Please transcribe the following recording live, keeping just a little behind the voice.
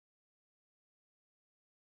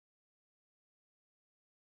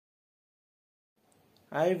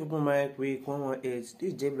Hive open mic week 118. This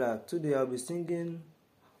is J Black. Today I'll be singing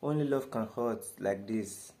Only Love Can Hurt Like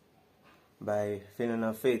This by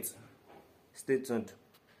Faith. Stay tuned.